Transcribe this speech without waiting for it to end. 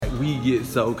we get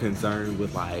so concerned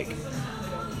with like,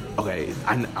 okay,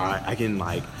 I can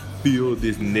like feel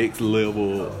this next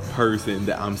level person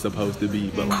that I'm supposed to be,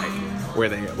 but like where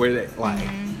they like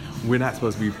we're not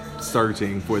supposed to be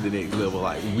searching for the next level.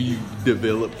 Like we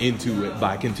develop into it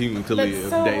by continuing to live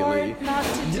so daily. Hard not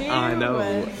to do.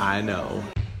 I know.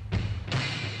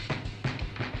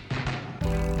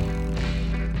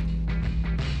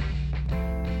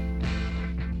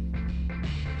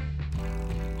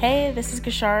 Hey, this is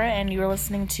Kashara, and you're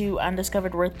listening to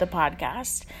Undiscovered Worth, the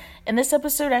podcast. In this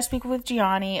episode, I speak with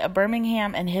Gianni, a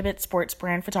Birmingham and Hibbett sports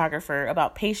brand photographer,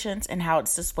 about patience and how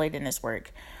it's displayed in his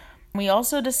work. We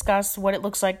also discuss what it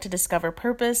looks like to discover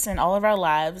purpose in all of our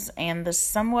lives and the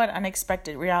somewhat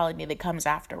unexpected reality that comes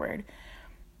afterward.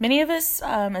 Many of us,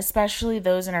 especially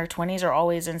those in our 20s, are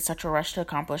always in such a rush to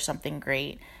accomplish something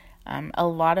great. A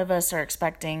lot of us are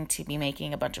expecting to be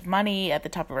making a bunch of money at the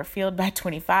top of our field by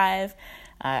 25,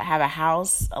 have a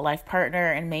house, a life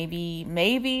partner, and maybe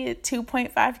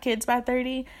 2.5 kids by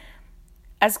 30.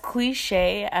 As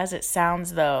cliche as it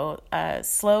sounds, though,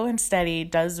 slow and steady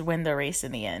does win the race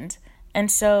in the end.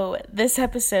 And so this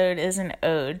episode is an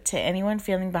ode to anyone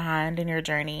feeling behind in your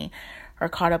journey or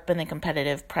caught up in the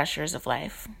competitive pressures of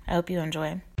life. I hope you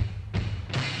enjoy.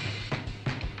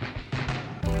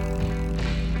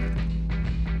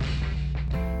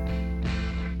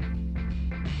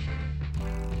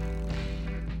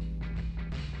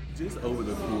 Just over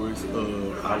the course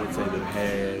of, I would say, the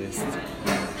past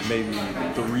maybe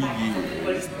 3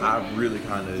 years, I've really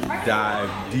kind of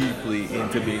dived deeply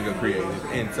into being a creative.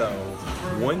 And so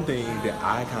one thing that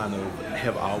I kind of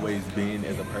have always been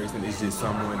as a person is just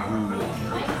someone who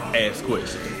asks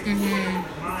questions.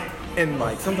 Mm-hmm. And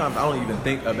like sometimes I don't even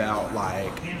think about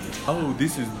like, oh,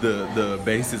 this is the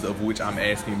basis of which I'm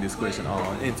asking this question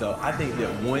on. And so I think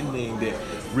that one thing that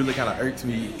really kind of irks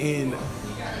me in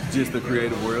just the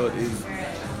creative world is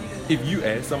if you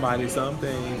ask somebody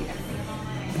something,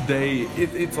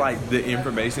 it's like the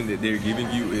information that they're giving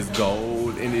you is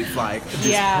gold, and it's like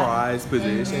this prized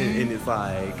possession, and it's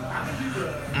like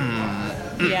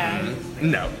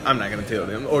no, I'm not gonna tell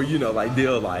them. Or like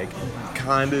they'll like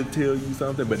kind of tell you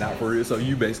something but not for real, so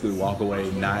you basically walk away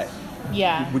not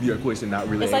with your question not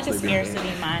really. It's like a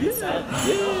scarcity mindset.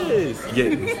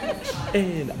 Yes.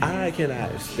 And I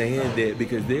cannot stand that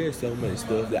because there's so much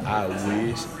stuff that I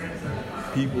wish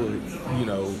people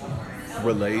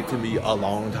relayed to me a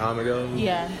long time ago.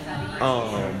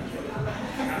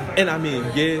 And I mean,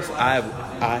 yes, I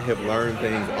have learned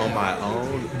things on my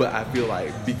own, but I feel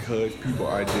like because people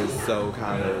are just so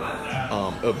kind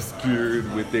of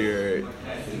obscured with their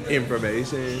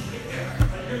information,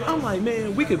 I'm like,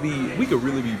 man, we could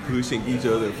really be pushing each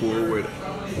other forward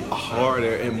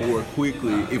harder and more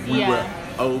quickly if we were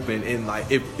open and like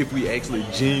if we actually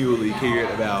genuinely cared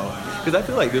about, because I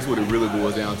feel like that's what it really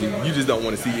boils down to. You just don't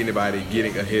want to see anybody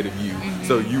getting ahead of you,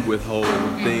 so you withhold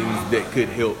things that could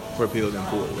help propel them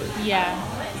forward.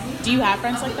 Do you have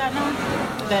friends like that now,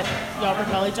 that y'all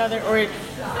propel each other? Or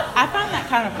I find that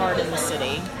kind of hard in the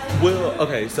city. Well,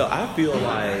 okay, so I feel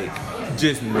like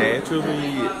just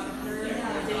naturally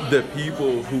the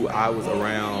people who I was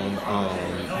around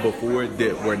before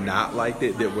that were not like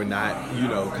that were not,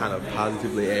 kind of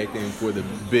positively acting for the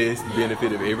best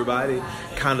benefit of everybody,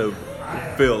 kind of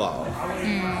fell off.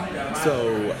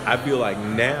 So I feel like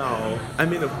now, I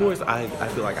mean, of course, I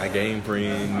feel like I gain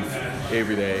friends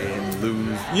every day and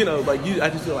lose, I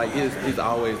just feel like it's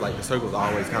always like the circle's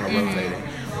always kind of rotating.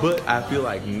 But I feel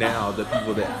like now the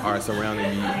people that are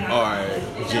surrounding me are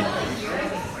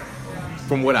genuine.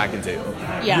 From what I can tell,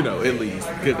 at least,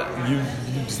 because you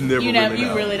just never really know.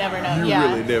 You really never know. You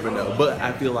really never know. But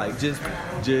I feel like just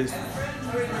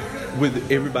with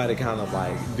everybody kind of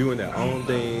like doing their own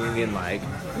thing and like,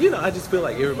 I just feel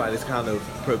like everybody's kind of,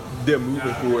 they're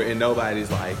moving forward and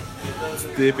nobody's like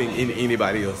stepping in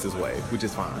anybody else's way, which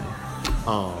is fine.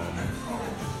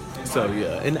 So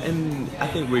yeah, and I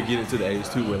think we're getting to the age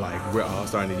too where like we're all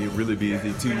starting to get really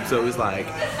busy too. So it's like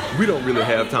we don't really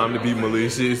have time to be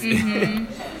malicious. Mm-hmm.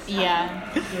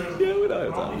 We don't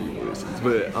have time to be malicious.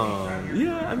 But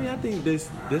I mean, I think this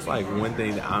like one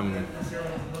thing that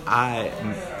I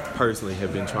personally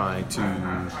have been trying to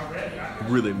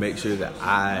really make sure that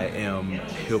I am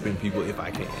helping people if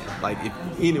I can. Like,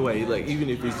 even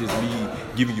if it's just me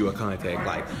giving you a contact,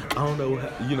 like, I don't know,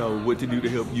 what to do to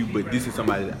help you, but this is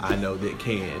somebody that I know that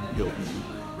can help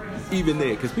you. Even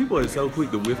there, because people are so quick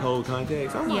to withhold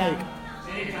contacts. I'm like,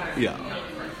 Yeah.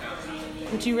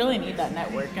 But you really need that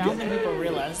network. I don't think people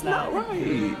realize that. Not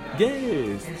right.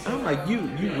 Yes. I'm like, you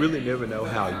really never know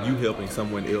how you helping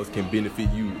someone else can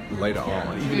benefit you later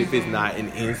on, even if it's not an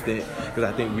instant. Because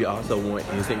I think we also want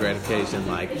instant gratification.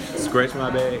 Like, scratch my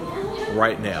back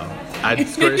right now. I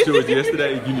scratched yours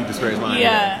yesterday. You need to scratch mine.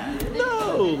 Yeah. Today.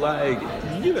 No, like,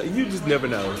 you just never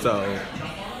know. So,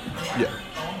 yeah.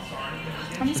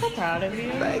 I'm so proud of you.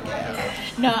 Thank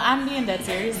you. No, I'm being dead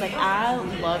serious. Like, I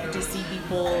love to see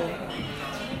people,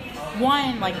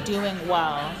 one, like, doing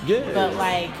well. Yeah. But,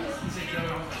 like,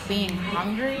 being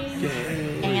hungry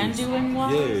and doing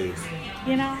well. Yes.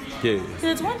 You know? Yes. Because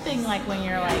it's one thing, like, when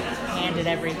you're, like, handed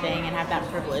everything and have that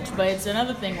privilege. But it's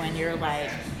another thing when you're,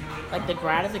 like the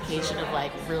gratification of,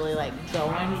 like, really, like,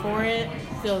 going for it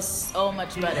feels so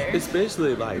much better.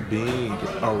 Especially, like, being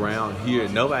around here,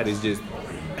 nobody's just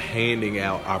handing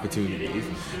out opportunities.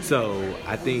 So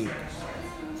I think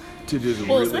to just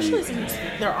really, especially since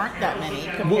there aren't that many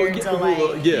compared to, like,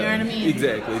 you know what I mean?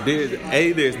 Exactly.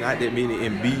 There's not that many,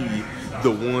 and B,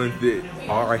 the ones that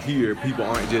are here, people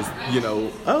aren't just,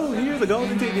 oh, here's a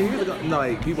golden ticket,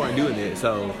 like, people aren't doing that.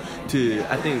 So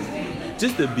I think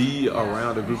just to be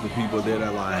around a group of people that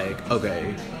are like,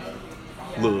 okay,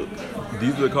 look,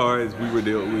 these are the cards we were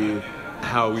dealt with.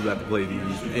 How are we about to play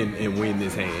these and win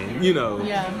this hand?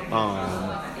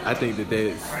 Yeah. I think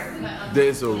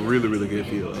that's a really, really good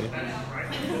feeling.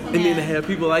 And then to have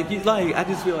people like you, like, I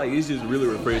just feel like it's just really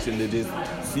refreshing to just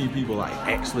see people, like,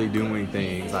 actually doing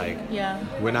things. Like,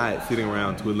 we're not sitting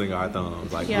around twiddling our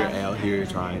thumbs. Like, we're out here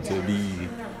trying to be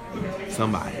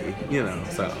somebody,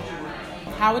 so.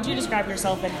 How would you describe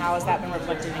yourself, and how has that been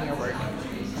reflected in your work?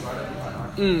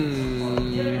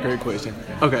 Great question.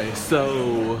 Okay,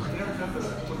 so.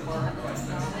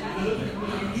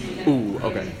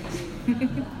 Okay.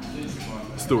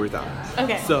 Story time.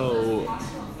 Okay. So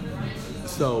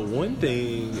one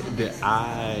thing that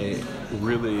I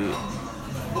really.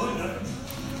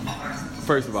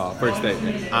 First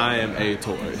statement, I am a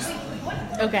Taurus.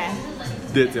 Okay.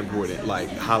 That's important. Like,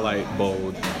 highlight,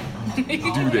 bold,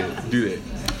 do that.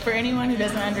 For anyone who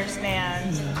doesn't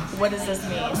understand, what does this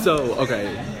mean? So,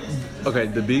 okay,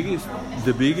 the biggest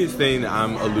thing that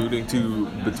I'm alluding to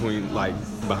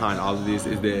behind all of this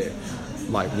is that,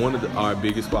 like, one of our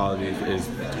biggest qualities as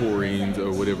Taurines,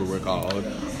 or whatever we're called,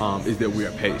 is that we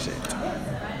are patient.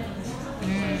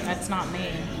 That's not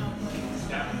me.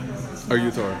 Are you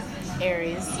a Taurus?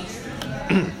 Aries.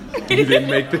 You didn't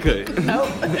make the cut.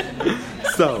 Nope.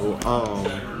 So,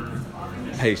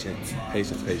 patience.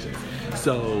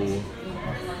 So,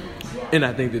 and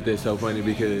I think that that's so funny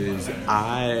because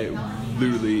I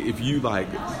literally, if you, like,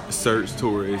 search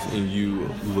Taurus and you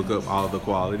look up all the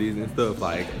qualities and stuff,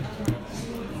 like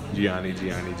Gianni.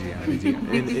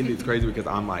 and it's crazy because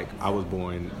I'm like, I was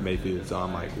born May 5th, so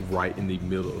I'm, like, right in the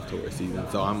middle of Taurus season.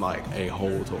 So I'm, like, a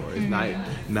whole Taurus.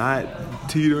 Not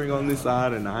teetering on this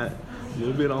side or not a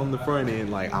little bit on the front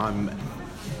end. Like, I'm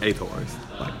a Taurus,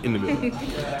 like, in the middle.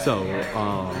 So,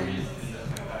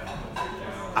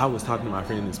 I was talking to my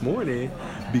friend this morning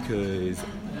because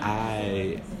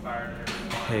I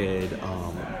had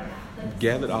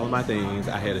gathered all of my things.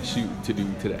 I had a shoot to do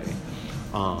today,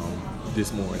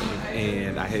 this morning,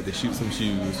 and I had to shoot some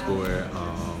shoes for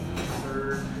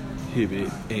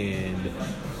Hibbit, and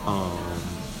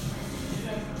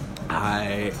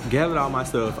I gathered all my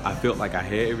stuff. I felt like I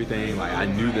had everything. Like, I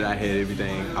knew that I had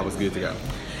everything. I was good to go.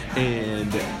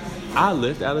 And I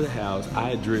left out of the house.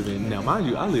 I had driven. Now, mind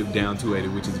you, I live down 280,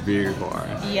 which is very far.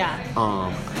 Yeah.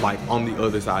 Like, on the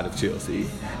other side of Chelsea.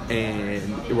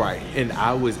 And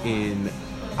I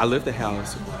left the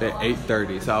house at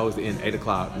 8:30, so I was in 8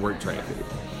 o'clock work traffic.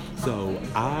 So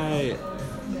I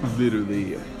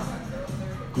literally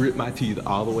grit my teeth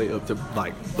all the way up to,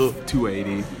 like, up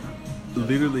 280,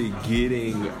 literally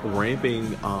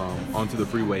ramping onto the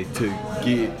freeway to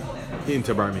get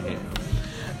into Birmingham.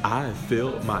 I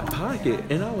felt my pocket,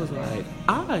 and I was like,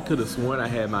 I could have sworn I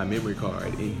had my memory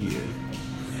card in here.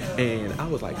 And I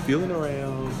was, like, feeling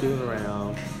around.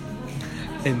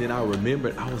 And then I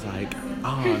remembered, I was like,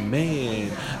 oh,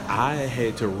 man, I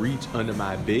had to reach under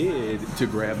my bed to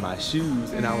grab my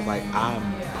shoes. And I was like, I'm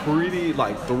pretty,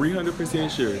 like, 300%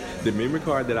 sure the memory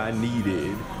card that I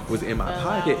needed was in my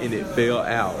pocket, and it fell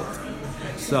out.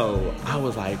 So I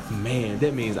was like, man,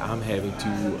 that means I'm having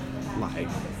to, like,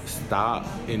 stop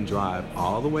and drive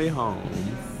all the way home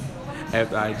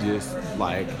after I just,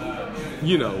 like,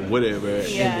 whatever.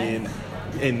 Yeah.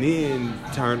 And then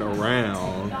turn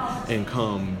around and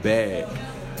come back,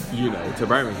 to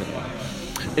Birmingham.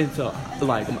 And so,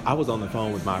 like, I was on the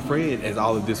phone with my friend as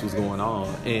all of this was going on.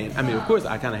 And, I mean, of course,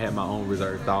 I kind of had my own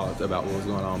reserved thoughts about what was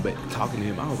going on. But talking to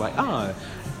him, I was like,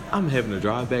 I'm having to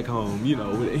drive back home, you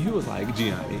know. And he was like,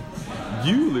 Gianni,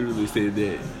 you literally said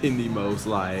that in the most,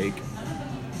 like,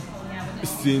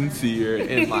 sincere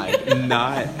and, like,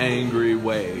 not angry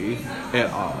way at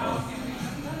all.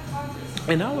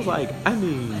 And I was like, I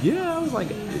mean, yeah. I was like,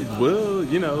 well,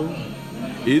 you know,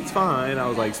 it's fine. I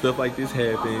was like, stuff like this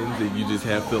happens, and you just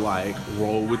have to, like,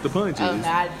 roll with the punches. Oh,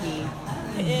 that'd be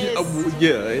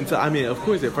Yeah, and so, I mean, of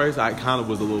course, at first I kind of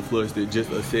was a little flustered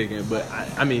just a second, but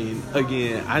I mean,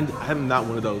 again, I'm not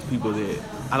one of those people that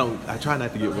I try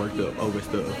not to get worked up over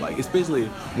stuff, like, especially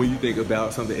when you think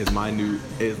about something as minute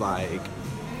as, like,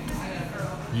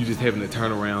 you just having to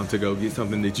turn around to go get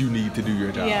something that you need to do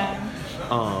your job. Yeah.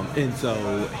 And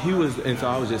so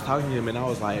I was just talking to him, and I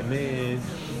was like, man,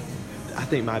 I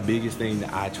think my biggest thing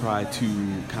that I try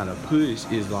to kind of push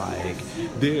is, like,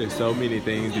 there are so many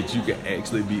things that you can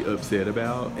actually be upset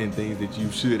about and things that you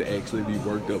should actually be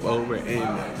worked up over,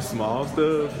 and small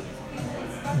stuff,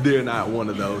 they're not one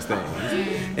of those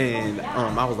things. And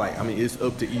I was like, I mean, it's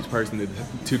up to each person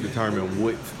to determine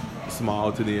what's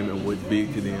small to them and what's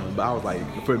big to them. But I was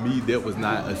like, for me, that was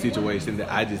not a situation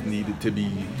that I just needed to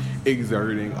be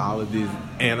exerting all of this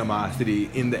animosity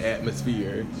in the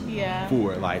atmosphere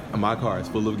for. Like, my car is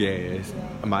full of gas,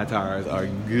 my tires are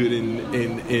good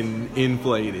and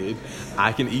inflated,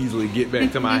 I can easily get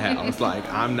back to my house,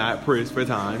 like, I'm not pressed for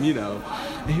time, you know.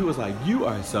 And he was like, you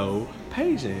are so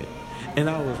patient. And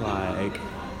I was like,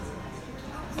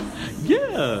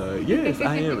 yeah, yes,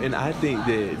 I am. And I think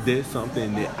that there's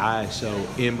something that I show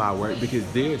in my work, because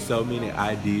there's so many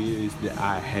ideas that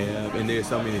I have, and there's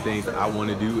so many things that I want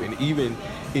to do. And even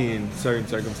in certain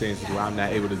circumstances where I'm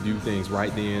not able to do things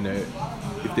right then, or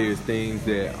if there's things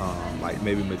that, like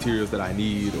maybe materials that I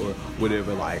need or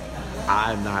whatever, like,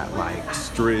 I'm not, like,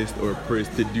 stressed or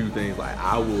pressed to do things. Like,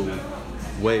 I will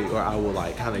wait, or I will,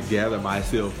 like, kind of gather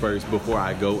myself first before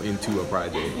I go into a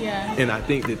project. Yeah. And I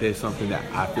think that there's something that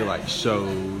I feel like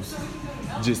shows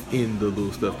just in the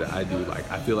little stuff that I do.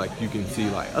 Like, I feel like you can see,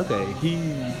 like, okay,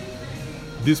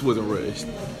 this wasn't rushed.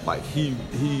 Like, he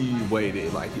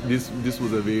waited. Like, this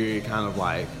was a very kind of,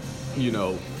 like, you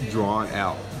know, drawn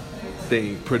out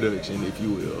production, if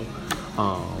you will.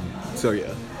 So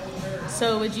yeah.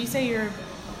 So would you say you're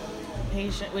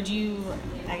patient? Would you,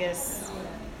 I guess,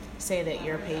 say that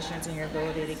your patience and your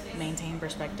ability to maintain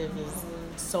perspective is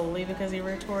solely because you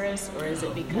were a Taurus, or is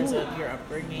it because of your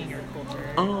upbringing, your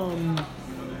culture?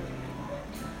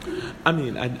 I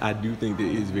mean, I do think that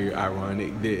it's very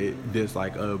ironic that there's,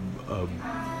 like, a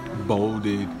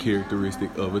bolded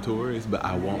characteristic of a Taurus, but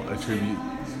I won't attribute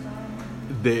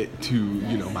that to,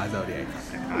 you know, my zodiac.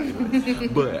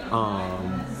 But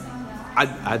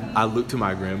I look to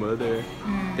my grandmother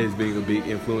as being a big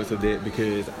influence of that,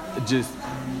 because just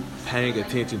paying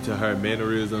attention to her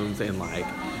mannerisms and, like,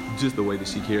 just the way that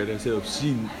she carried herself,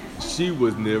 she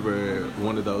was never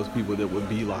one of those people that would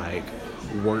be, like,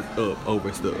 worked up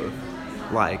over stuff.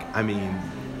 Like, I mean,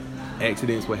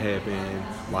 accidents would happen,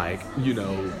 like, you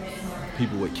know,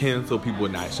 people would cancel, people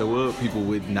would not show up, people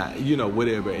would not, you know,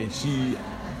 whatever. And she,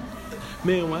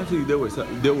 man, when I tell you,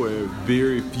 there were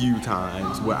very few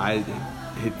times where I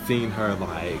had seen her,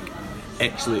 like,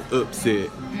 actually upset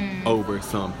over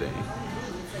something,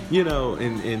 you know.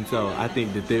 And so I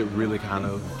think that really kind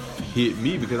of hit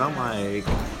me, because I'm like,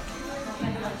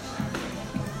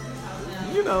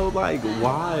 you know, like,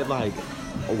 why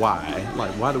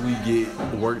do we get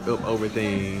worked up over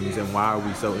things, and why are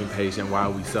we so impatient? Why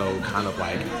are we so kind of,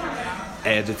 like,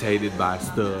 agitated by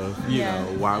stuff? You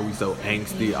know, why are we so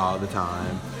angsty all the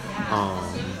time?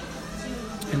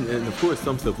 And of course,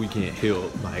 some stuff we can't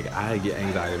help. Like, I get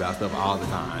anxiety about stuff all the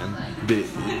time that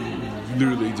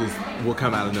literally just will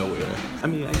come out of nowhere. I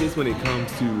mean, I guess when it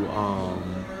comes to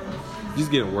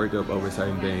just getting worked up over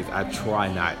certain things, I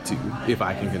try not to, if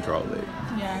I can control it.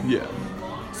 Yeah.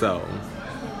 So,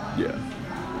 yeah.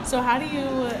 So how do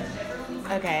you...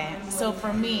 Okay, so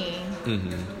for me,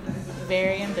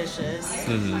 very ambitious,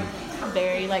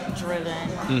 very, like, driven.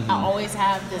 I always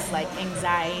have this, like,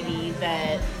 anxiety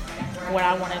that what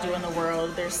I want to do in the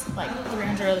world, there's, like,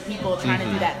 300 other people trying to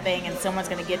do that thing, and someone's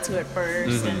going to get to it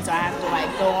first, and so I have to,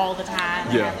 like, go all the time,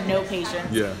 and I have no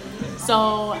patience. Yeah.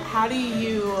 So how do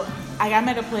you... Like, I'm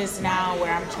at a place now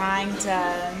where I'm trying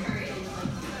to,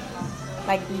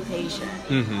 like, be patient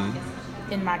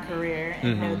in my career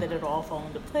and know that it'll all fall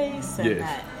into place, and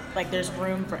that, like, there's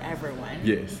room for everyone.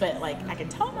 Yes. But, like, I can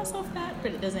tell myself that,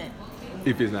 but it doesn't...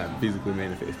 If it's not physically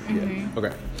manifested,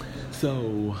 Okay.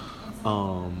 So,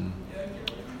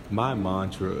 my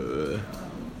mantra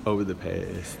over the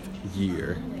past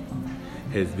year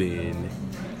has been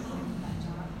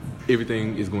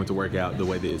everything is going to work out the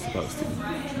way that it's supposed to.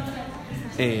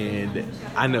 And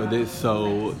I know that's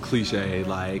so cliche,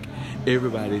 like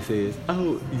everybody says,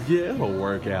 oh yeah, it'll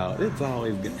work out, it's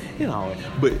always good,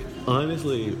 but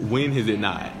honestly, when has it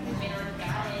not?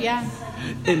 Yeah.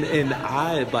 And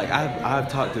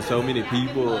I've talked to so many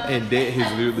people, and that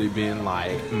has literally been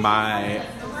like my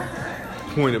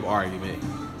point of argument.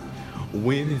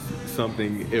 When has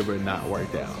something ever not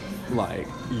worked out? Like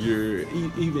you're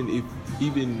even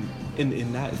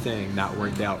not saying not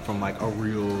worked out from like a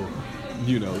real,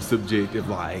 subjective,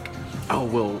 like, oh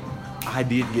well, I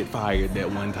did get fired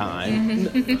that one time.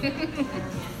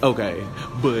 Okay,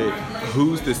 but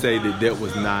who's to say that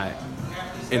was not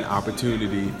an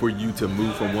opportunity for you to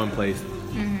move from one place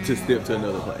to step to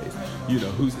another place?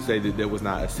 Who's to say that was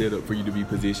not a setup for you to be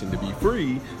positioned to be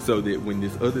free, so that when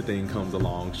this other thing comes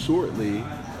along shortly,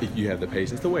 if you have the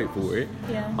patience to wait for it,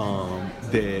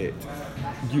 that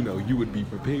you would be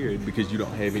prepared because you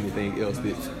don't have anything else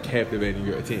that's captivating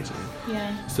your attention.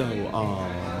 Yeah. So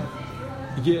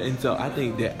and so I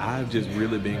think that I've just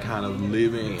really been kind of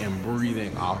living and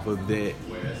breathing off of that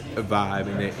vibe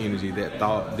and that energy, that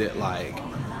thought that like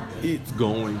it's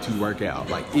going to work out.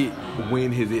 Like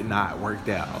when has it not worked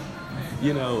out?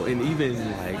 And even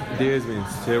like there's been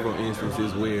several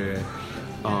instances where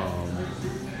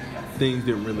things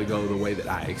didn't really go the way that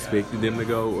I expected them to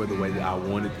go, or the way that I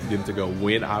wanted them to go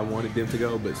when I wanted them to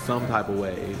go, but some type of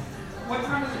way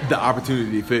the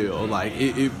opportunity fell. Like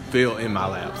it fell in my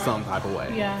lap some type of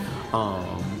way. Yeah.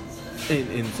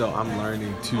 And so I'm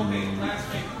learning to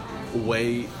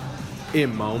wait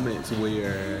in moments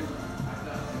where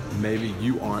maybe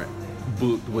you aren't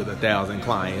booked with 1,000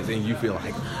 clients and you feel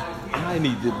like I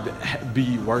need to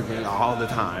be working all the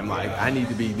time. Like I need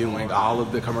to be doing all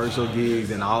of the commercial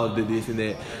gigs and all of the this and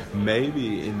that.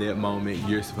 Maybe in that moment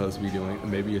you're supposed to be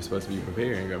maybe you're supposed to be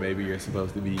preparing, or maybe you're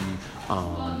supposed to be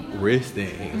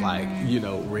resting, like,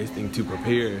 resting to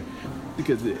prepare.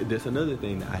 Because that's another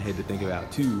thing that I had to think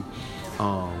about too.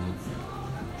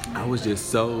 I was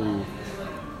just so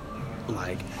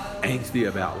like angsty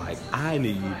about like I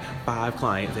need 5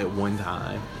 clients at one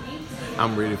time.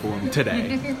 I'm ready for them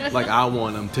today. Like I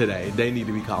want them today. They need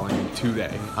to be calling me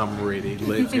today. I'm ready.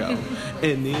 Let's go.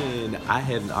 And then I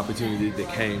had an opportunity that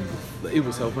came. It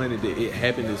was so funny that it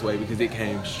happened this way because it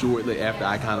came shortly after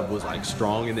I kind of was like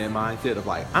strong in that mindset of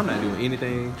like I'm not doing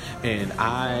anything and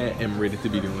I am ready to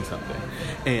be doing something.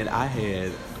 And I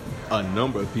had a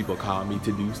number of people call me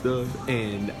to do stuff,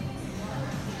 and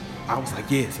I was like,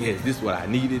 yes, this is what I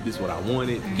needed, this is what I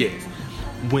wanted, yes.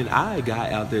 When I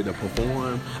got out there to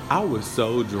perform, I was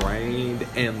so drained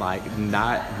and like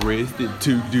not rested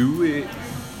to do it.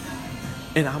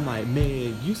 And I'm like,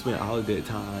 man, you spent all of that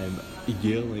time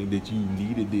yelling that you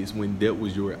needed this when that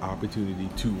was your opportunity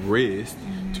to rest,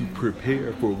 to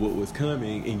prepare for what was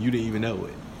coming, and you didn't even know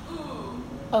it.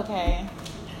 Okay.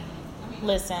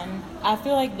 Listen, I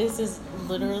feel like this is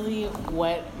literally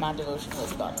what my devotion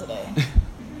was about today.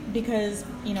 Because,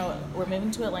 we're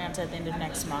moving to Atlanta at the end of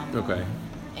next month. Okay.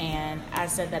 And I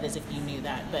said that as if you knew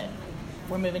that, but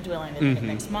we're moving to Atlanta at the end of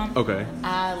next month. Okay.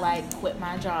 I, quit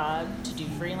my job to do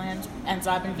freelance, and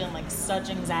so I've been feeling, such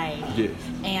anxiety. Yes.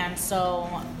 And so,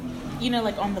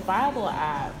 on the Bible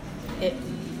app, it...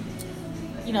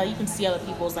 you can see other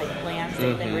people's plans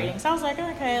they've been reading. So I was like,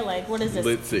 okay, what is this?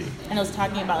 Let's see. And it was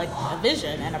talking about a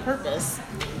vision and a purpose.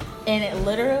 And it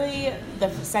literally,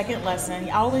 the second lesson,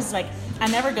 I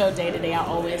never go day to day. I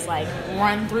always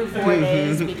run through 4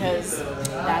 days because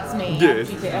that's me.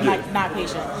 Yes. I'm not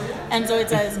patient. And so it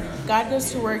says, God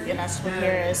goes to work in us to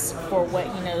prepare us for what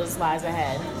he knows lies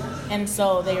ahead. And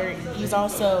so he's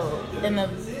also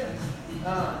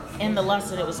in the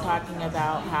lesson, it was talking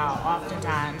about how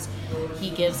oftentimes he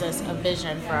gives us a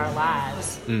vision for our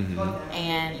lives,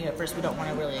 and at first we don't want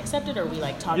to really accept it, or we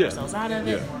talk ourselves out of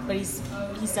it. But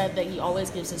he said that he always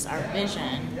gives us our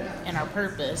vision and our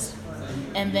purpose,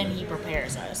 and then he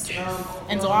prepares us.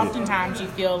 And so oftentimes you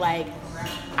feel like,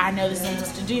 I know this thing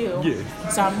to do,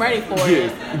 so I'm ready for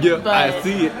it. Yeah, but I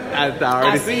see it. I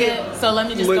already see it. So let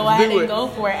me just go ahead and go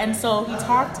for it. And so he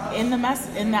talked in that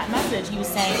message. He was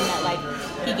saying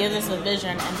that he gives us a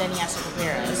vision and then he has to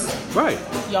prepare us. Right.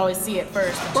 You always see it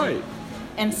first. Right.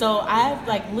 And so I've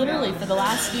literally for the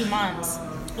last few months,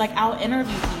 I'll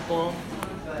interview people,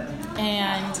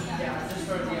 and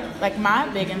my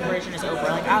big inspiration is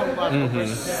Oprah. I love Oprah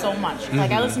so much.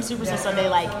 I listen to Super Soul Sunday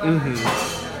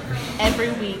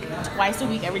every week, twice a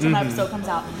week, every time an episode comes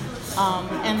out.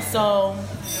 And so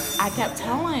I kept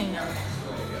telling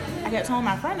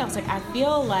my friend, I was like, I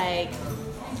feel like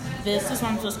this is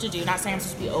what I'm supposed to do. Not saying I'm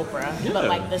supposed to be Oprah, Yeah. but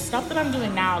like the stuff that I'm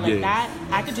doing now, like Yeah. that,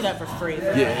 I could do that for free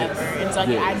forever. And so like,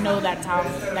 Yeah. I know that's how,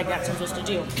 like that's what I'm supposed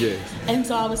to do. Yes. And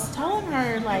so I was telling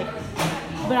her like,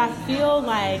 but I feel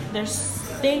like there's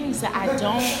things that I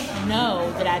don't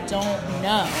know that I don't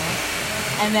know,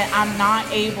 and that I'm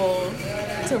not able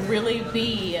to really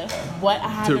be what I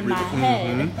have in my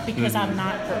head because I'm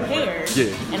not prepared.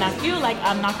 Yeah. And I feel like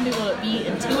I'm not going to be able to be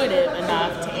intuitive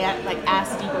enough to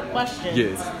ask deeper questions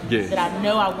Yes. that I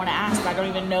know I want to ask, but I don't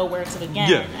even know where to begin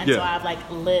Yeah. until I've like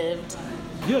lived.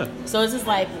 Yeah. So it's just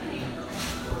like,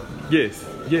 Yes.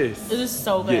 this is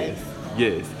so good.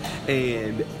 Yes.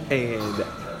 And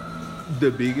the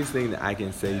biggest thing that I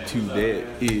can say to that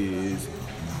is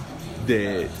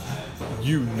that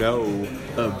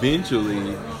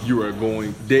eventually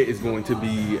there is going to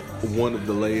be one of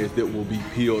the layers that will be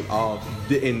peeled off,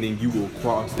 and then you will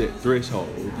cross that threshold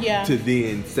to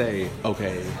then say,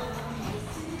 okay,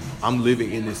 I'm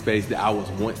living in this space that I was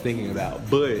once thinking about.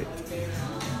 But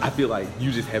I feel like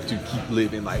you just have to keep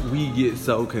living. Like, we get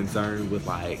so concerned with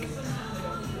like,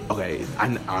 okay,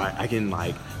 I can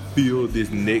like feel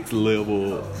this next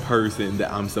level person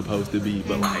that I'm supposed to be,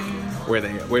 but like where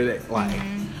they like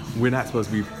we're not supposed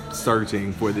to be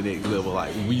searching for the next level.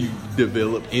 Like, we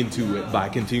develop into it by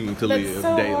continuing to live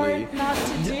so daily. Hard not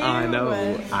to do.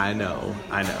 I know.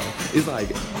 It's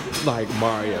like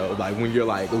Mario, like when you're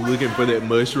like looking for that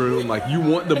mushroom, like you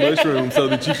want the mushroom so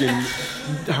that you can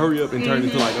hurry up and turn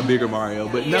into like a bigger Mario.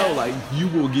 But no, like you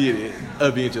will get it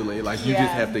eventually. Like you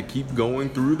just have to keep going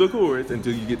through the course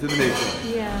until you get to the next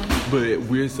one. Yeah. But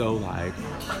we're so like,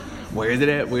 where is it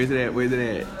at?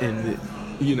 And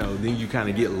then you kind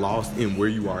of get lost in where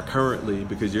you are currently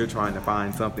because you're trying to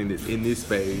find something that's in this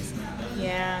space.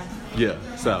 Yeah. Yeah.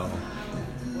 So,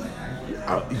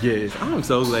 yes, I'm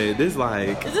so glad. This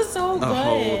is so good. A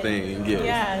whole thing. Yes.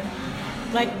 Yeah.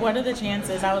 Like, what are the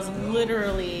chances? I was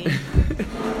literally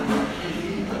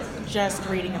just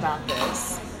reading about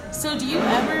this. So do you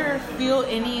ever feel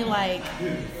any like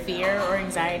fear or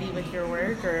anxiety with your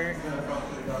work or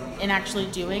in actually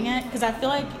doing it? Because I feel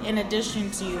like in addition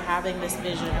to having this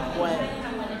vision of what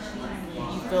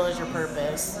you feel is your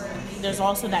purpose, there's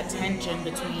also that tension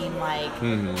between like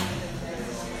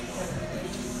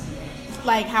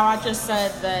like how I just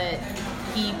said that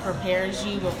he prepares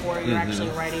you before you're actually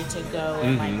ready to go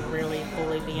and like really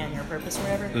fully be in your purpose or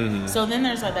whatever. So then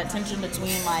there's like that tension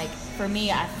between like, for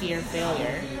me, I fear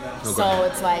failure. Okay. So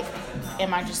it's like,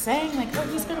 am I just saying like, oh,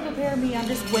 he's gonna prepare me, I'm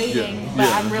just waiting, but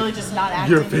I'm really just not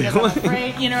acting because I'm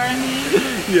afraid, you know what I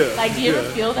mean? Like, do you ever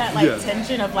feel that like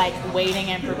tension of like waiting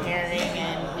and preparing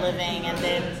and living and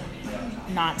then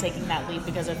not taking that leap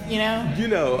because of,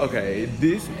 okay,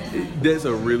 that's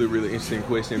a really, really interesting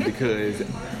question because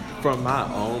from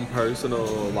my own personal,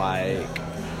 like,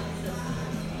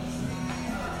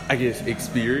 I guess,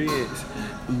 experience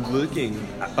living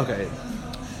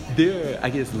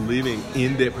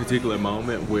in that particular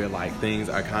moment where, like, things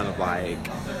are kind of like,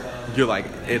 you're, like,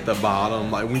 at the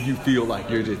bottom, like, when you feel like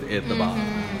you're just at the bottom.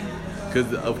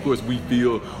 Because, of course, we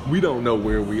don't know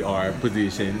where we are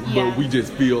positioned, but we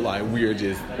just feel like we are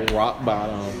just rock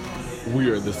bottom.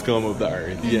 We are the scum of the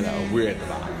earth, we're at the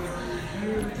bottom.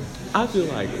 I feel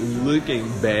like looking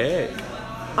back,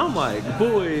 I'm like,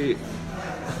 boy,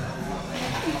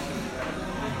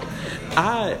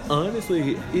 I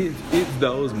honestly, it's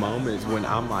those moments when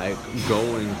I'm like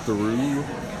going through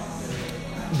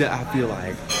that I feel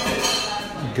like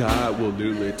God will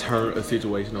literally turn a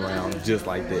situation around just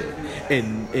like that.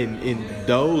 And in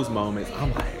those moments,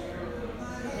 I'm like,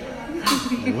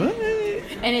 what?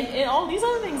 And if all these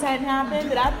other things hadn't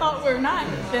happened that I thought were not,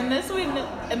 then this would,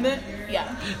 and then,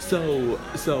 yeah. So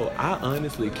I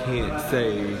honestly can't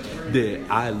say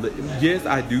that yes,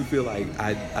 I do feel like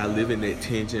I live in that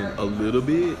tension a little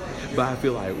bit, but I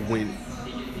feel like when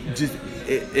just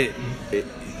it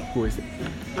of course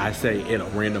I say at a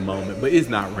random moment, but it's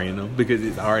not random because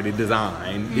it's already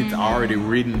designed, it's already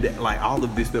written, like all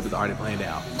of this stuff is already planned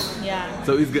out. Yeah.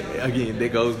 So it's again,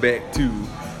 that goes back to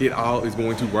it all is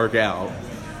going to work out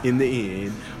in the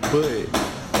end, but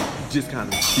just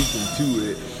kind of speaking to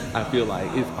it, I feel like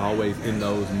it's always in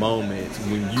those moments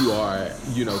when you are,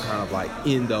 kind of like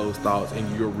in those thoughts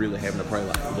and you're really having to pray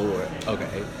like, Lord,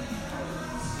 okay,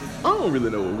 I don't really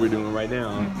know what we're doing right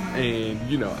now. And,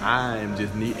 I am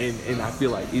just and I feel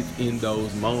like it's in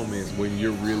those moments when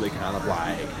you're really kind of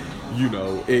like,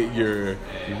 at your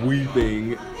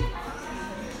weeping,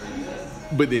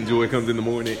 but then joy comes in the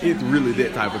morning. It's really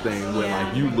that type of thing where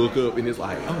like you look up and it's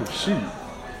like, oh shoot,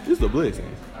 this is a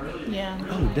blessing. Yeah.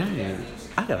 Oh dang,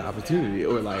 I got an opportunity.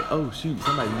 Or like, oh shoot,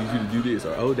 somebody needs you to do this.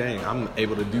 Or oh dang, I'm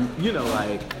able to do,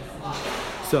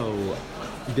 So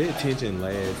that tension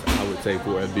lasts, I would say,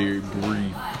 for a very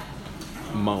brief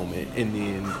moment, and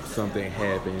then something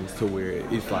happens to where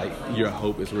it's like your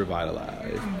hope is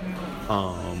revitalized.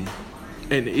 And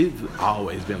it's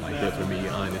always been like that for me,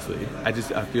 honestly. I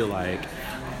feel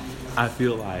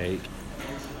like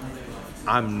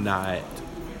I'm not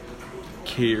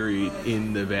carried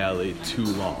in the valley too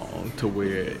long to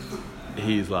where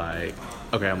he's like,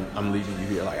 okay, I'm leaving you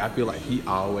here. Like, I feel like he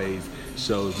always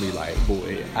shows me like,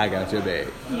 boy, I got your back.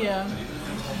 Yeah.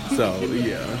 So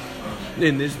yeah.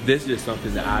 And this just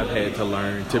something that I've had to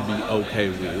learn to be okay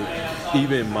with.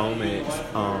 Even moments,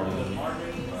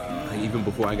 even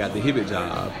before I got the Hibbett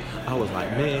job, I was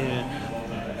like, man,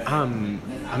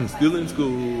 I'm still in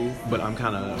school, but I'm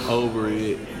kind of over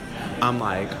it. I'm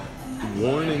like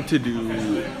wanting to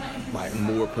do like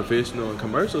more professional and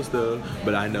commercial stuff,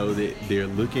 but I know that they're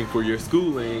looking for your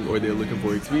schooling or they're looking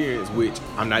for experience, which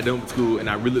I'm not done with school and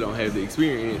I really don't have the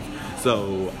experience.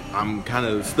 So I'm kind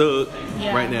of stuck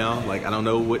right now. Like, I don't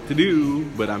know what to do,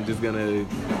 but I'm just gonna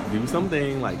do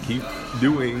something, like keep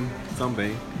doing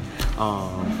something.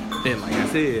 And like I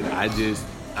said, I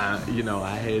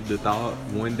had the thought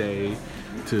one day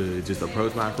to just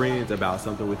approach my friends about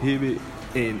something with Hibbett,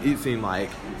 and it seemed like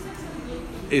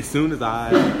as soon as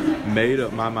I made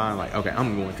up my mind, like, okay,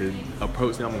 I'm going to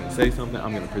approach them, I'm going to say something,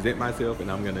 I'm going to present myself, and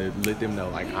I'm going to let them know,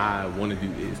 like, I want to do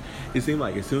this. It seemed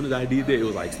like as soon as I did that, it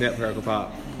was like snap, crackle,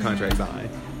 pop, contract signed.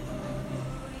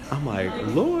 I'm like,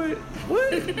 Lord,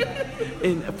 what?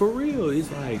 And for real,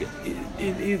 it's like,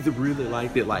 it is really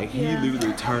like that. Like, he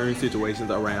literally turns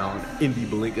situations around in the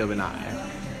blink of an eye.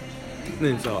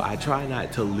 And so I try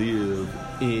not to live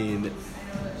in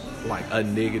like a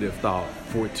negative thought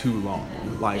for too long.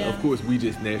 Like, of course, we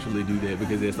just naturally do that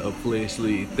because it's a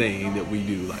fleshly thing that we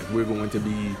do. Like, we're going to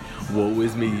be, woe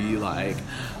is me, like,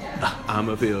 I'm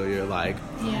a failure, like,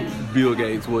 Bill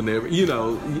Gates will never,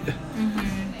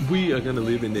 we are going to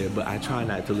live in that, but I try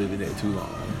not to live in that too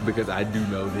long because I do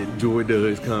know that joy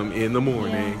does come in the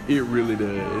morning. It really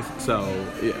does. So,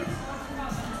 yeah.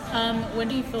 When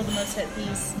do you feel the most at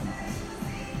peace?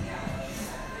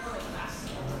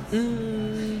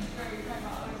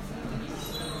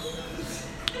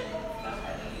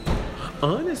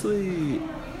 Honestly,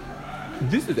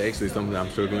 this is actually something I'm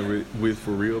struggling with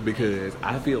for real, because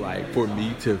I feel like for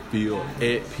me to feel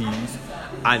at peace,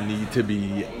 I need to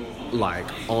be like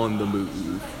on the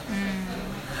move.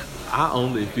 I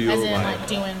only feel as in, like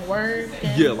doing work.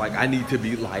 Yeah, like I need to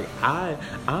be like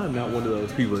I'm not one of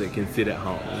those people that can sit at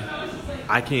home.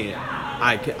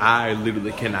 I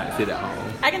literally cannot sit at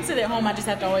home. I can sit at home. I just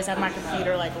have to always have my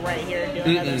computer like right here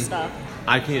doing other stuff.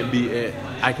 I cannot be at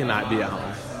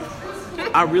home.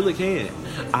 I really can't.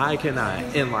 I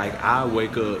cannot. And like, I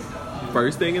wake up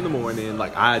first thing in the morning.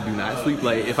 Like, I do not sleep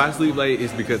late. If I sleep late,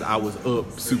 it's because I was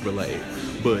up super late.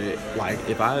 But like,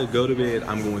 if I go to bed,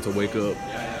 I'm going to wake up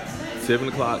 7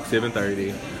 o'clock,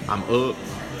 7:30. I'm up.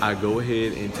 I go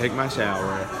ahead and take my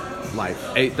shower. Like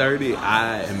 8:30,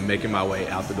 I am making my way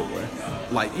out the door.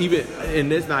 Like, even,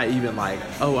 and that's not even like,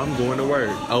 oh, I'm going to work.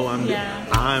 Oh,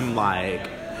 I'm like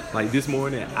this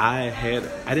morning, I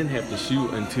didn't have to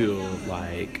shoot until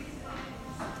like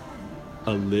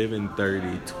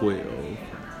 11:30, 12.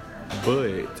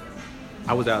 But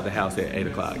I was out of the house at 8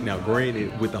 o'clock. Now,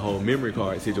 granted, with the whole memory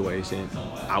card situation,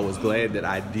 I was glad that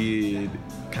I did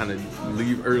kind of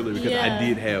leave early because I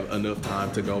did have enough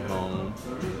time to go home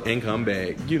and come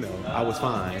back. I was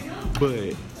fine.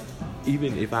 But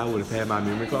even if I would have had my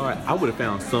memory card, I would have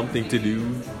found something to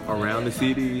do around the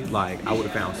city. Like, I would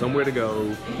have found somewhere to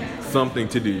go, something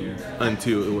to do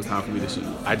until it was time for me to shoot.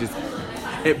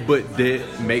 But that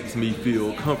makes me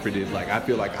feel comforted. Like, I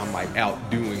feel like I'm like out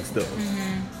doing stuff.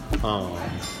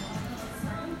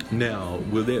 Now,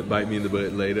 will that bite me in the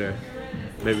butt later?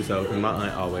 Maybe so, because my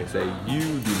aunt always say,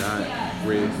 you do not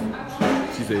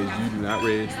rest. She says, you do not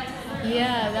rest.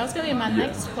 Yeah, that was going to be my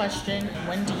next question.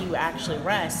 When do you actually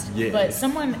rest? Yes. But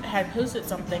someone had posted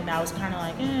something that I was kind of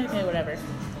like, okay, whatever.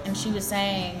 And she was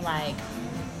saying, like,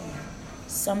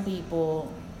 some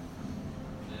people,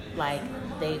 like,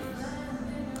 they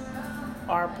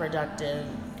are productive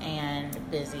and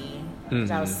busy.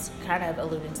 So I was kind of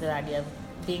alluding to the idea of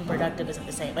being productive isn't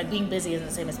the same. Like, being busy isn't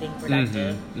the same as being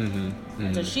productive.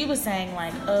 And so she was saying,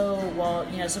 like, oh, well,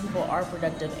 some people are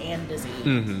productive and busy.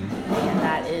 And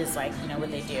that is, like, what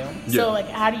they do. Yeah. So, like,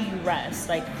 how do you rest?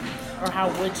 Like, or how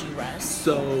would you rest?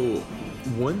 So,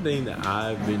 one thing that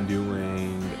I've been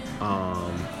doing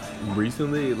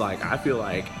recently, like, I feel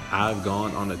like I've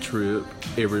gone on a trip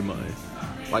every month.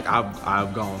 Like,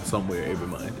 I've gone somewhere every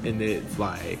month. And it's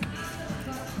like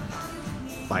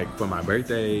for my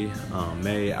birthday,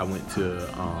 May, I went to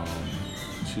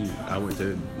I went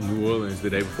to New Orleans the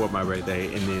day before my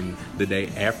birthday, and then the day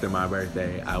after my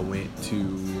birthday, I went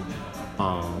to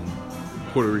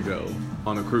Puerto Rico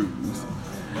on a cruise.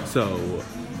 So,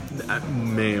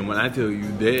 man, when I tell you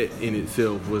that in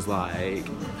itself was like,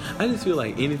 I just feel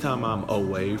like anytime I'm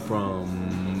away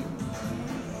from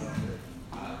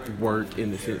work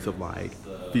in the sense of like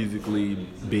physically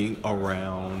being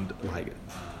around, like,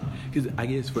 because I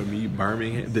guess for me,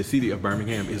 Birmingham, the city of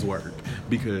Birmingham is work,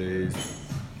 because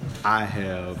I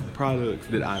have products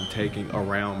that I'm taking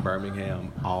around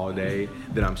Birmingham all day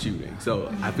that I'm shooting.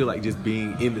 So I feel like just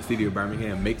being in the city of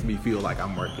Birmingham makes me feel like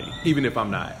I'm working. Even if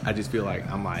I'm not, I just feel like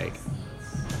I'm like,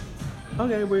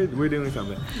 okay, we're doing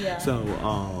something. Yeah. So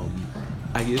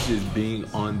I guess just being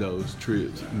on those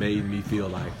trips made me feel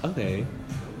like, okay,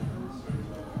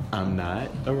 I'm not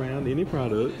around any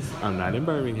products. I'm not in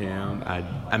Birmingham.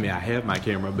 I mean, I have my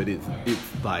camera, but it's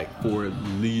like for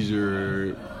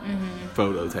leisure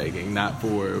photo taking, not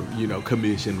for,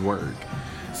 commission work.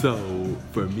 So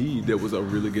for me, that was a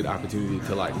really good opportunity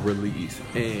to like release.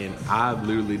 And I've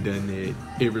literally done it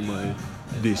every month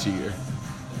this year.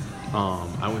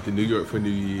 I went to New York for New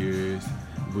Year's,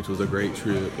 which was a great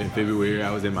trip. In February,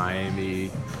 I was in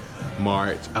Miami.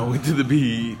 March, I went to the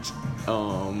beach.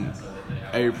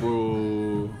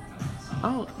 April,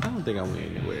 I don't think I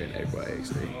went anywhere in April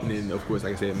actually. And then of course,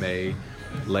 like I said, May,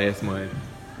 last month,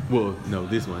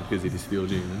 this month because it is still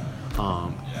June.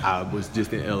 I was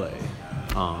just in LA,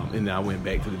 and then I went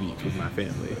back to the beach with my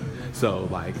family. So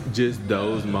like just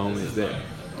those moments that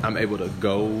I'm able to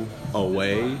go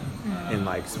away and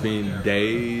like spend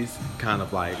days kind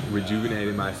of like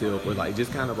rejuvenating myself, or like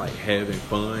just kind of like having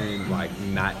fun, like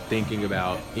not thinking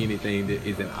about anything that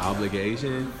is an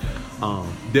obligation.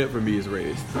 That for me is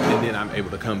rest. And then I'm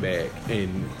able to come back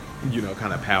and,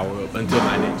 kind of power up until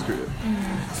my next trip.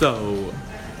 So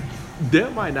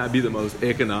that might not be the most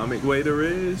economic way to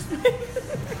rest.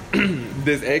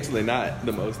 That's actually not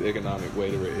the most economic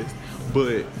way to rest.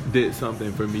 But that's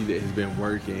something for me that has been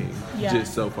working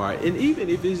just so far. And even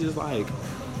if it's just like,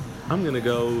 I'm going to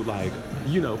go like,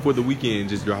 for the weekend,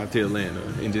 just drive to Atlanta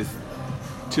and just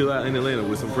chill out in Atlanta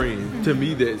with some friends. To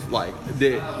me, that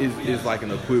is like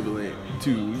an equivalent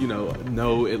to,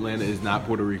 no, Atlanta is not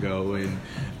Puerto Rico and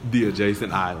the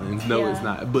adjacent islands. No, it's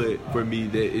not. But for me,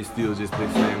 that is still just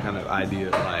the same kind of idea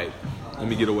of like, let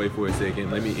me get away for a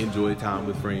second. Let me enjoy time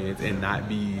with friends and not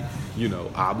be,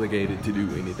 obligated to do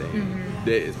anything.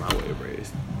 That is my way of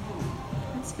rest.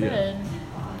 That's good. Yeah.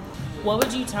 What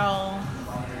would you tell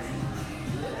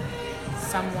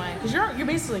someone, because you're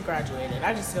basically graduated.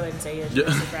 I just go ahead and say you're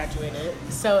basically graduated.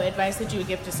 So advice that you would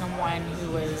give to someone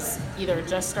who was either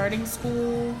just starting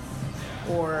school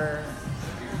or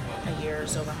a year or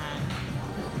so behind?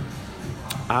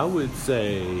 I would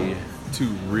say to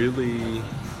really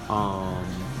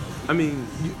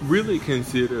really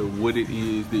consider what it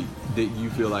is that you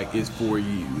feel like is for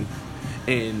you,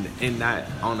 and not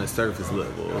on a surface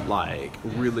level, like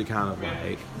really kind of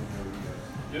like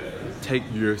take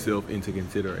yourself into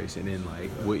consideration and like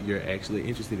what you're actually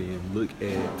interested in. Look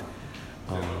at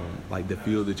like the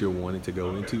field that you're wanting to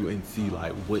go into and see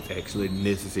like what's actually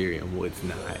necessary and what's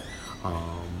not.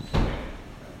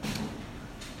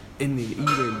 And then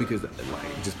even because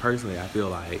like just personally, I feel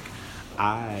like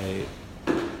I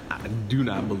do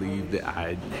not believe that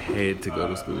I had to go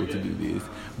to school to do this,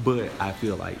 but I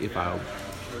feel like if I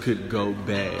could go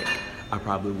back, I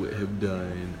probably would have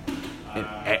done an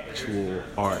actual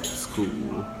art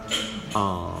school.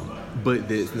 But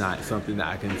that's not something that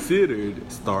I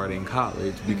considered starting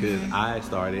college because I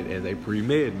started as a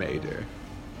pre-med major.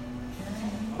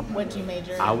 What did you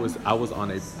major in? I was on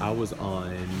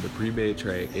the pre-med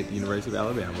track at the University of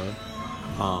Alabama.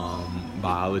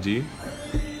 Biology.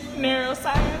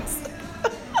 Neuroscience.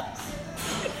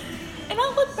 And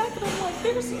I look back and I'm like,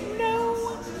 there's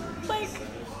no, like,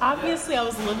 obviously I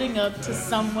was living up to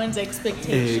someone's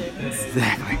expectations.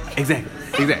 Exactly.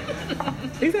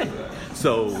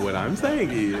 So what I'm saying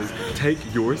is take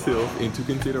yourself into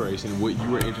consideration, what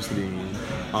you are interested in,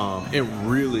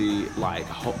 and really like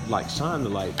shine the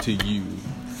light to you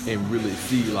and really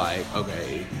see like,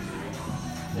 okay,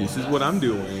 this is what I'm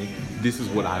doing. This is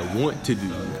what I want to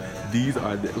do. These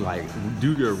are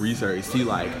do your research. See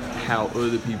like how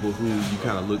other people who you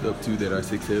kind of look up to that are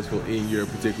successful in your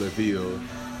particular field,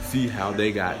 see how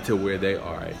they got to where they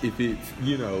are. If it's,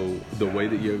 the way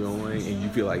that you're going and you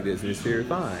feel like that's necessary,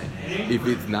 fine. If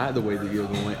it's not the way that you're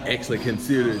going, actually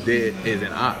consider that as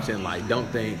an option. Like, don't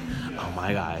think, oh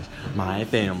my gosh, my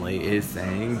family is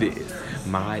saying this.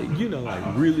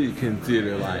 Really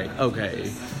consider like,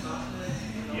 okay,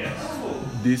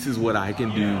 this is what I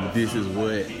can do. This is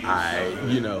what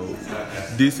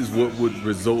this is what would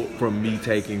result from me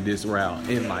taking this route,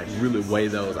 and like really weigh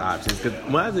those options. Because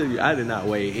when I tell you, I did not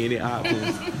weigh any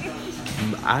options.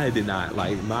 I did not.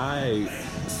 Like, my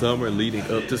summer leading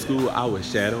up to school, I was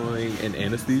shadowing an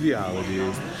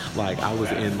anesthesiologist. Like, I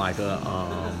was in like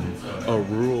a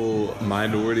rural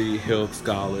minority health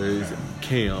scholars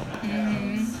camp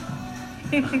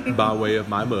by way of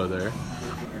my mother.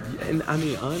 And I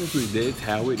mean, honestly, that's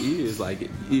how it is. Like,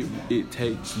 it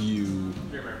takes you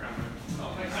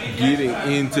getting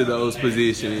into those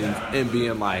positions and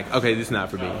being like, okay, this is not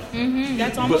for me. Mm-hmm.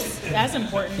 That's almost as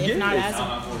important, if not as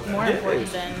more important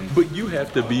than. But you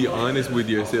have to be honest with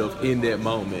yourself in that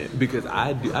moment, because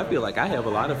I feel like I have a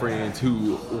lot of friends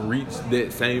who reached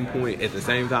that same point at the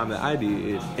same time that I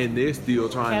did, and they're still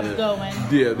trying kept going.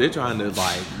 Yeah, they're trying to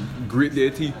like grit their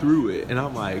teeth through it, and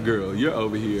I'm like, girl, you're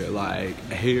over here like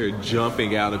hair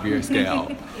jumping out of your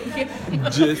scalp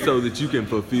just so that you can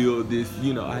fulfill this,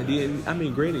 idea. And, I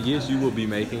mean, granted, yes, you will be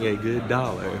making a good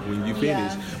dollar when you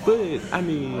finish, but I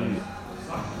mean,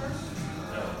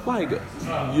 like,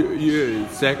 you're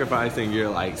sacrificing your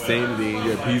like sanity and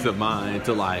your peace of mind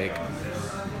to like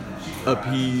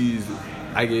appease,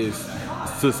 I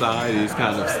guess, society's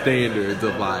kind of standards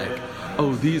of like,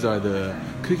 oh, these are the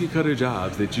cookie cutter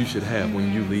jobs that you should have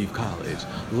when you leave college: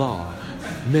 law,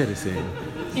 medicine,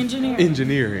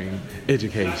 engineering,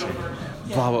 education,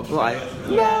 blah blah blah. Like,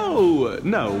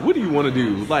 no. What do you want to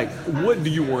do? Like, what do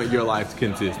you want your life to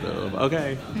consist of?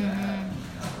 Okay.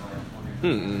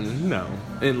 No.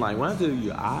 And like, when I tell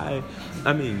you, I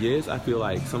mean, yes, I feel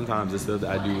like sometimes the stuff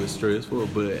that I do is stressful,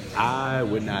 but I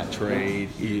would not trade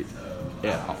it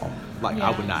at all. Like,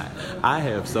 I would not. I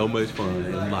have so much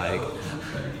fun. Like,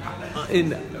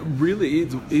 and really,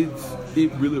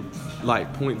 it really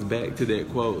like points back to that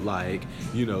quote, like,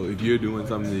 if you're doing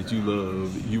something that you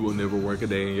love, you will never work a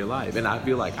day in your life. And I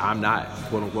feel like I'm not,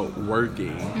 quote unquote,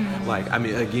 working. Like, I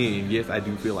mean, again, yes, I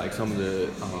do feel like some of the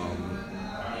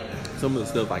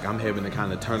stuff, like, I'm having to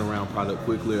kind of turn around product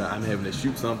quickly, or I'm having to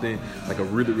shoot something like a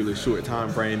really, really short time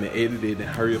frame and edit it and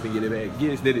hurry up and get it back.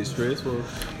 Yes, that is stressful,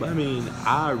 but I mean,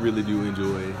 I really do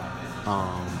enjoy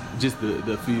just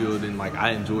the field, and like,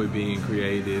 I enjoy being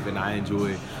creative, and I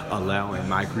enjoy allowing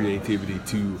my creativity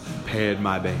to pad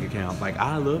my bank account. Like,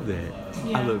 I love that.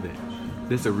 I love that.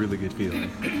 That's a really good feeling.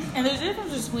 And there's a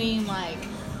difference between like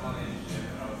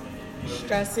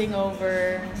stressing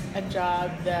over a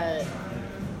job that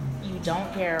you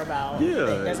don't care about,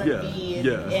 that doesn't mean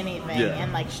anything,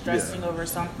 and like stressing over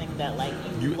something that like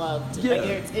you love to, like,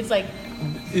 it's like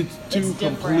it's two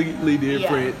completely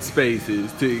different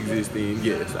spaces to exist in.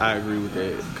 Yes, I agree with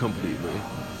that completely.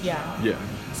 Yeah.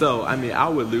 So I mean, I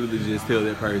would literally just tell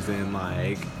that person,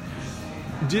 like,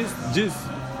 just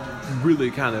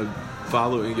really kind of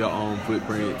follow in your own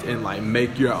footprints and like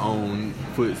make your own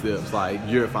footsteps. Like,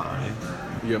 you're fine.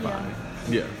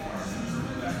 Yeah.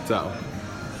 So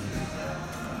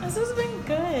this has been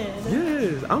good.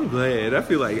 Yes, I'm glad. I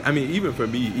feel like, I mean, even for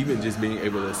me, even just being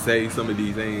able to say some of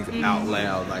these things out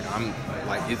loud, like, I'm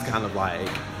like, it's kind of like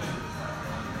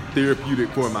therapeutic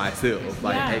for myself,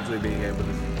 like actually being able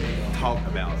to talk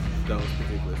about those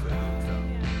particular things. So.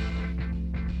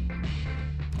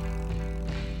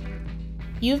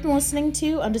 You've been listening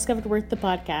to Undiscovered Worth, the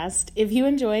podcast. If you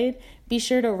enjoyed, be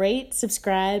sure to rate,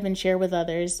 subscribe, and share with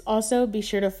others. Also, be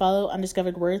sure to follow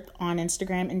Undiscovered Worth on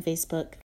Instagram and Facebook.